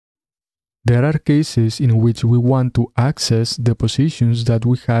There are cases in which we want to access the positions that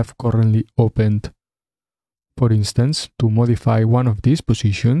we have currently opened. For instance, to modify one of these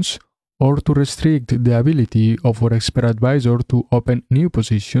positions, or to restrict the ability of our expert advisor to open new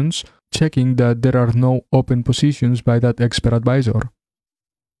positions, checking that there are no open positions by that expert advisor.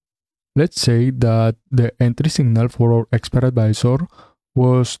 Let's say that the entry signal for our expert advisor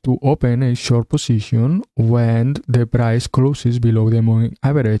was to open a short position when the price closes below the moving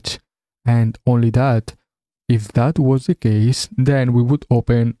average, and only that. If that was the case, then we would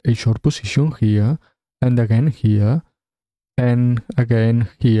open a short position here, and again here, and again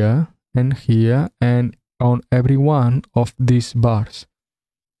here, and here, and on every one of these bars.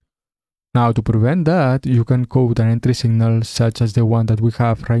 Now, to prevent that, you can code an entry signal such as the one that we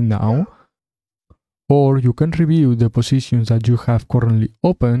have right now, or you can review the positions that you have currently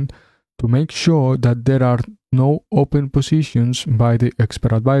opened to make sure that there are no open positions by the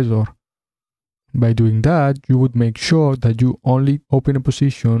expert advisor. By doing that, you would make sure that you only open a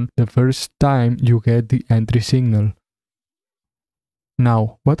position the first time you get the entry signal.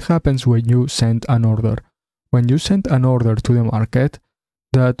 Now, what happens when you send an order? When you send an order to the market,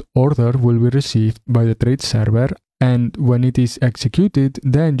 that order will be received by the trade server, and when it is executed,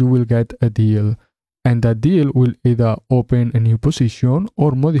 then you will get a deal. And that deal will either open a new position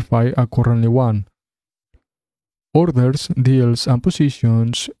or modify a currently one. Orders, deals, and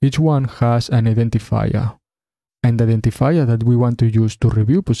positions, each one has an identifier. And the identifier that we want to use to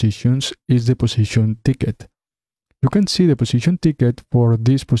review positions is the position ticket. You can see the position ticket for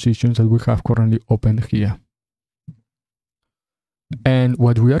these positions that we have currently opened here. And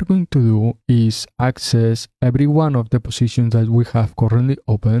what we are going to do is access every one of the positions that we have currently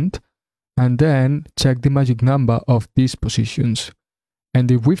opened, and then check the magic number of these positions. And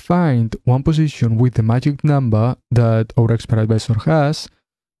if we find one position with the magic number that our expert advisor has,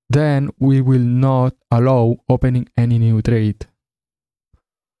 then we will not allow opening any new trade.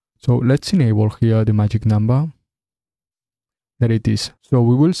 So let's enable here the magic number. There it is. So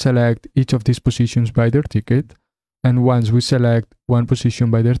we will select each of these positions by their ticket. And once we select one position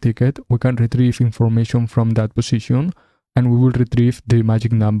by their ticket, we can retrieve information from that position, and we will retrieve the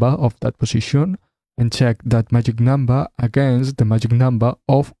magic number of that position and check that magic number against the magic number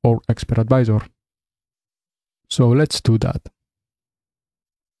of our expert advisor. So let's do that.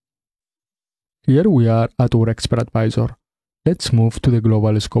 Here we are at our expert advisor. Let's move to the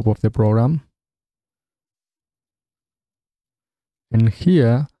global scope of the program. And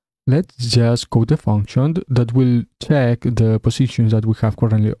here, let's just code a function that will check the positions that we have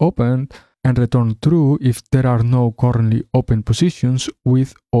currently opened and return true if there are no currently open positions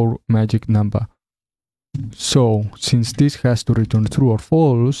with our magic number. So, since this has to return true or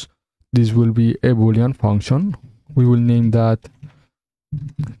false, this will be a Boolean function. We will name that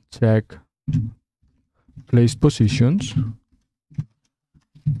check placed positions.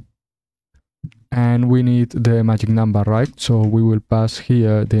 And we need the magic number, right? So we will pass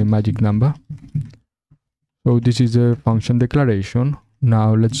here the magic number. So this is the function declaration.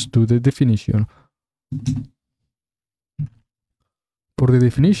 Now let's do the definition. For the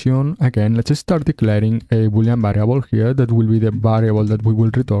definition, again, let's start declaring a Boolean variable here that will be the variable that we will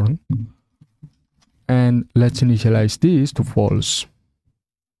return. And let's initialize this to false.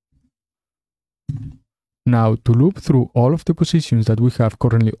 Now, to loop through all of the positions that we have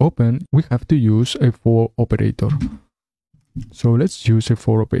currently open, we have to use a for operator. So let's use a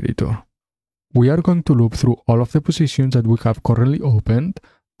for operator. We are going to loop through all of the positions that we have currently opened,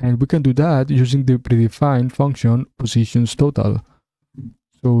 and we can do that using the predefined function positions total.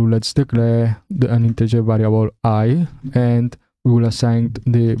 So let's declare an integer variable I, and we will assign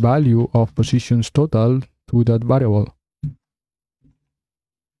the value of positions total to that variable.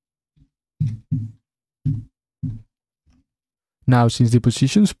 Now, since the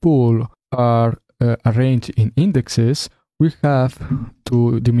positions pool are arranged in indexes, we have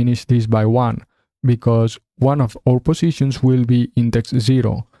to diminish this by 1, because one of our positions will be index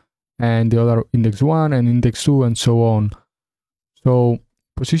 0, and the other index 1 and index 2 and so on. So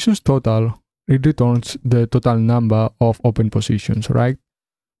positions total, it returns the total number of open positions, right?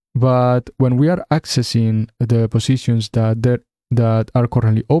 But when we are accessing the positions that are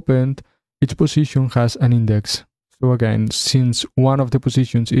currently opened, each position has an index. So again, since one of the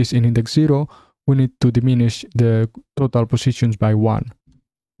positions is in index 0, we need to diminish the total positions by 1.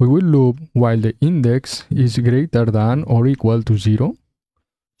 We will loop while the index is greater than or equal to 0.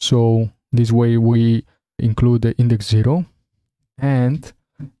 So this way we include the index 0. And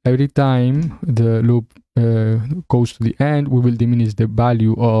every time the loop goes to the end, we will diminish the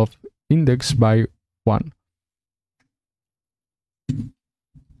value of index by 1.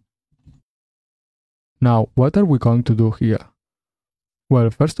 Now, what are we going to do here? Well,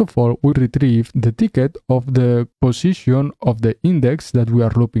 first of all, we retrieve the ticket of the position of the index that we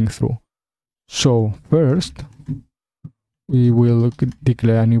are looping through. So first, we will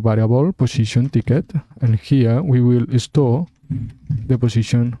declare a new variable, position ticket, and here we will store the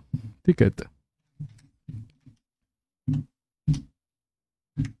position ticket.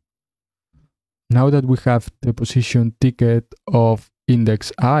 Now that we have the position ticket of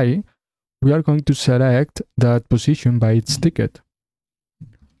index I, we are going to select that position by its ticket.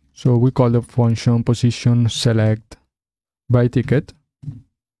 So we call the function position select by ticket,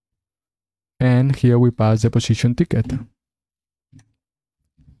 and here we pass the position ticket.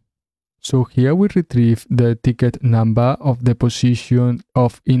 So here we retrieve the ticket number of the position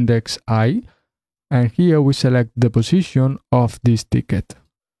of index I, and here we select the position of this ticket.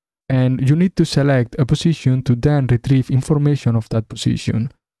 And you need to select a position to then retrieve information of that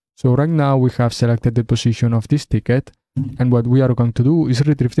position. So right now we have selected the position of this ticket, and what we are going to do is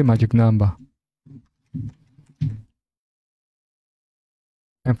retrieve the magic number.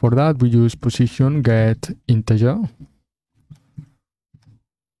 And for that we use position get integer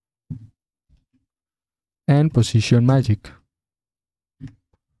and position magic.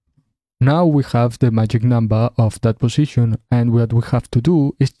 Now we have the magic number of that position, and what we have to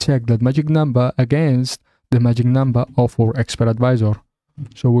do is check that magic number against the magic number of our expert advisor.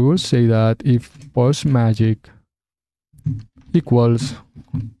 So we will say that if post magic equals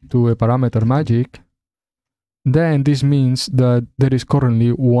to a parameter magic, then this means that there is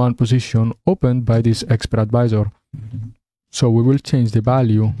currently one position opened by this expert advisor. So we will change the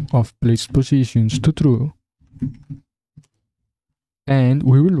value of placed positions to true, and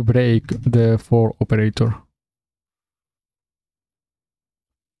we will break the for operator.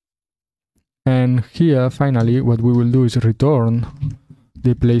 And here finally what we will do is return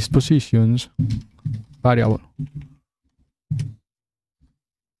the placed positions variable.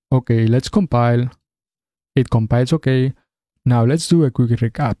 Okay, let's compile. It compiles okay. Now let's do a quick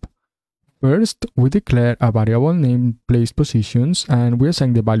recap. First, we declare a variable named placed positions, and we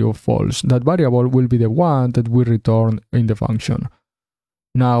assign the value of false. That variable will be the one that we return in the function.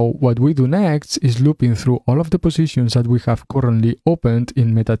 Now, what we do next is looping through all of the positions that we have currently opened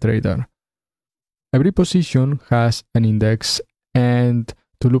in MetaTrader. Every position has an index, and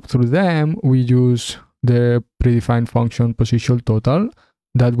to loop through them, we use the predefined function position total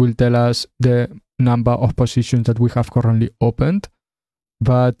that will tell us the number of positions that we have currently opened.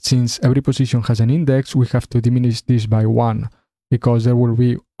 But since every position has an index, we have to diminish this by 1 because there will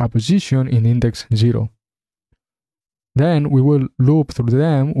be a position in index 0. Then we will loop through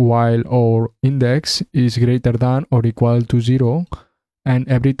them while our index is greater than or equal to 0, and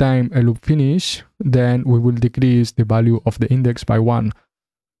every time a loop finishes, then we will decrease the value of the index by 1.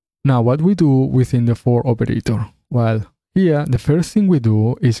 Now what we do within the for operator? Well, here the first thing we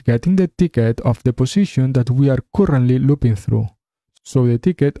do is getting the ticket of the position that we are currently looping through. So the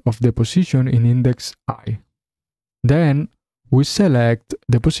ticket of the position in index I. Then we select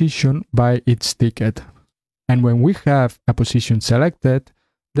the position by its ticket. And when we have a position selected,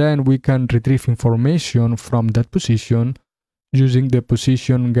 then we can retrieve information from that position using the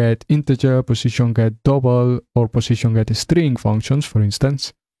position get integer, position get double, or position get string functions, for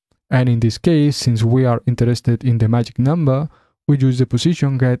instance. And in this case, since we are interested in the magic number, we use the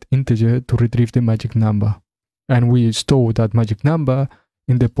position get integer to retrieve the magic number. And we store that magic number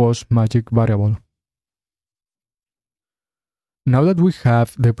in the post magic variable. Now that we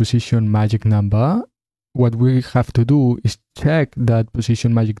have the position magic number, what we have to do is check that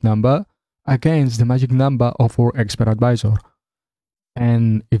position magic number against the magic number of our expert advisor.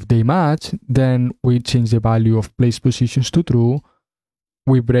 And if they match, then we change the value of placed positions to true,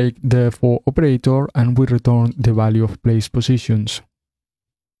 we break the for operator, and we return the value of placed positions.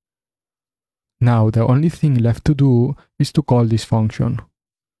 Now the only thing left to do is to call this function.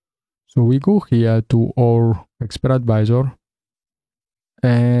 So we go here to our expert advisor,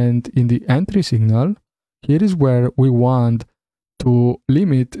 and in the entry signal, here is where we want to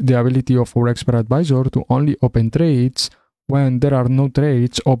limit the ability of our expert advisor to only open trades when there are no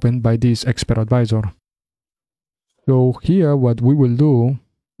trades opened by this expert advisor. So here what we will do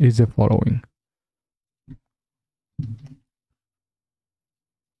is the following.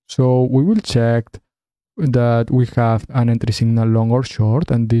 So we will check that we have an entry signal long or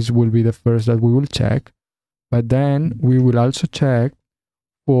short, and this will be the first that we will check. But then we will also check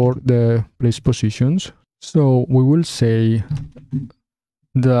for the placed positions. So we will say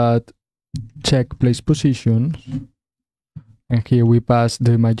that check placed positions, and here we pass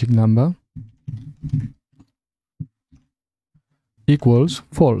the magic number equals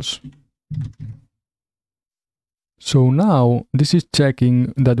false. So now this is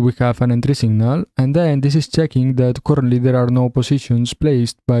checking that we have an entry signal, and then this is checking that currently there are no positions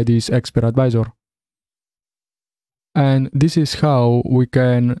placed by this expert advisor. And this is how we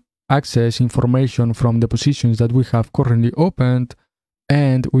can access information from the positions that we have currently opened,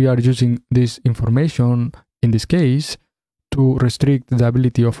 and we are using this information in this case to restrict the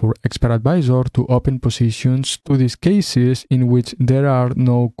ability of our expert advisor to open positions to these cases in which there are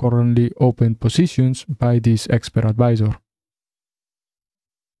no currently open positions by this expert advisor.